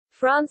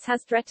France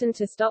has threatened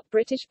to stop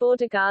British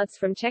border guards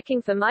from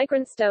checking for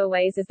migrant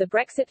stowaways as the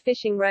Brexit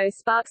fishing row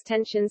sparks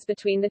tensions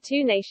between the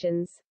two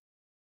nations.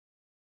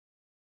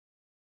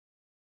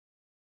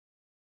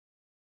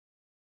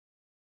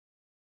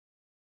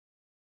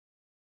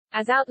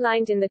 As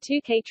outlined in the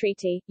Touquet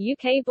Treaty,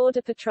 UK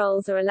border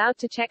patrols are allowed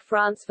to check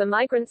France for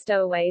migrant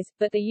stowaways,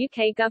 but the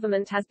UK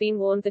government has been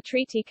warned the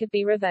treaty could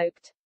be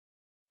revoked.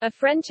 A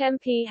French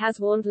MP has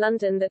warned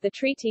London that the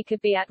treaty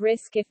could be at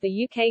risk if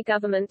the UK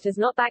government does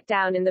not back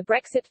down in the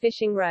Brexit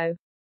fishing row.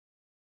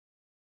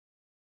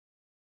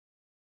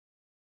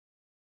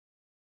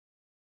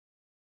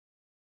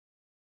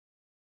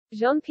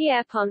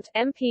 Jean-Pierre Pont,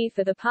 MP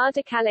for the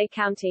Pas-de-Calais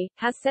county,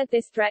 has said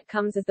this threat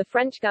comes as the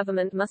French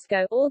government must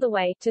go all the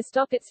way to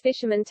stop its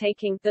fishermen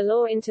taking the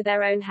law into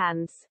their own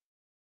hands.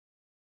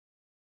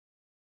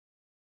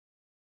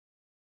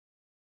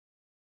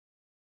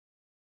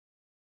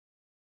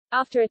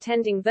 After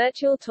attending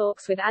virtual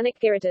talks with Annick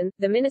Girardin,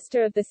 the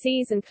Minister of the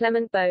Seas, and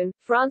Clement Beaune,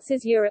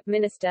 France's Europe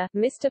Minister,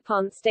 Mr.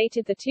 Pont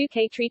stated the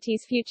Touquet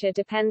Treaty's future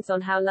depends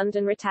on how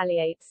London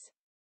retaliates.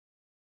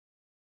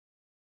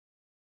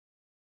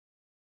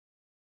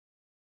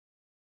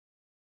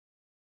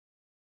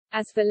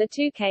 As for Le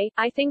Touquet,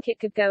 I think it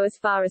could go as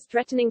far as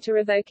threatening to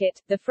revoke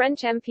it, the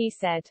French MP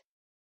said.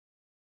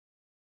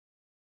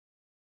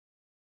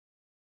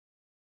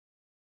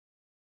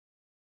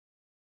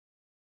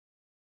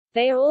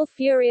 They are all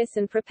furious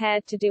and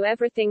prepared to do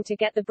everything to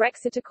get the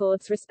Brexit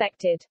Accords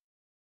respected.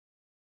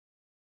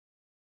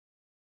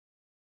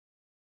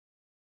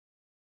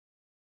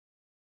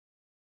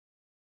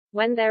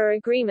 When there are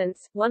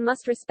agreements, one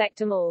must respect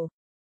them all.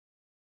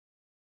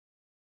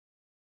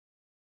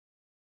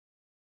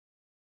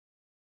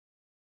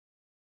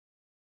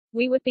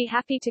 We would be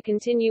happy to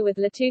continue with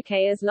Le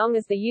Touquet as long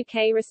as the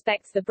UK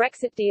respects the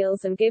Brexit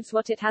deals and gives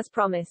what it has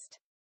promised.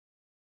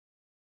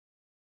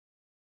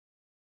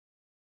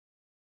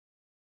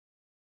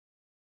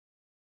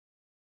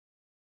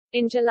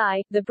 In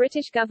July, the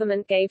British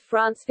government gave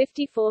France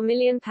 £54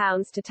 million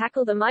to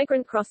tackle the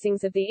migrant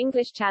crossings of the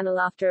English Channel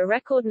after a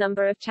record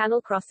number of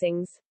channel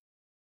crossings.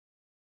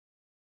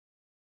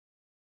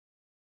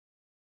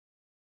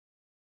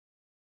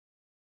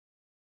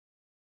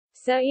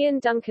 Sir Ian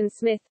Duncan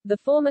Smith, the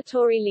former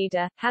Tory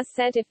leader, has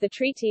said if the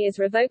treaty is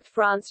revoked,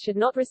 France should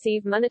not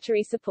receive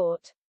monetary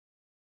support.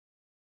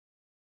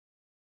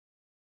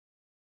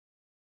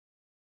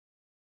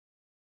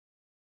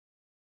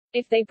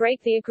 If they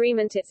break the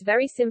agreement, it's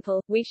very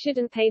simple, we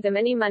shouldn't pay them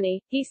any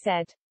money, he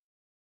said.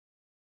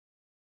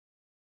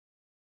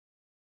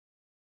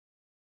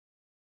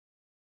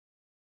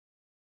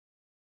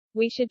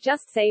 We should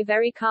just say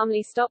very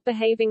calmly, stop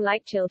behaving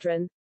like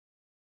children.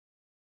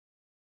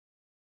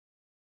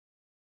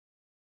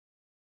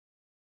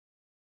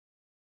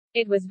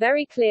 It was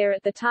very clear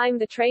at the time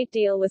the trade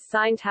deal was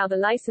signed how the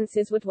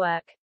licenses would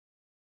work.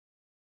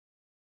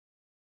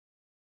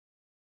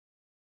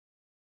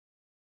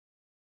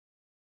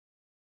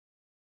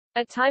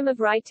 At time of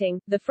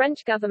writing, the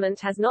French government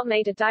has not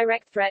made a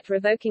direct threat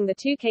revoking the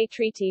Touquet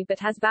Treaty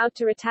but has vowed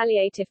to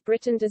retaliate if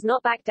Britain does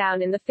not back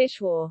down in the fish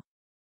war.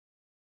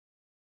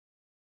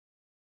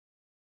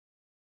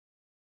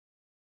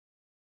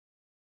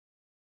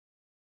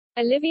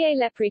 Olivier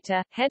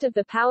Lepreter, head of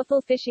the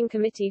powerful fishing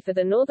committee for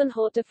the Northern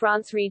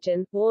Hauts-de-France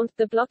region, warned,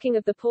 the blocking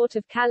of the port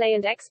of Calais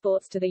and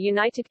exports to the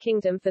United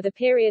Kingdom for the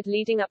period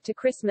leading up to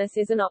Christmas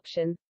is an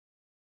option.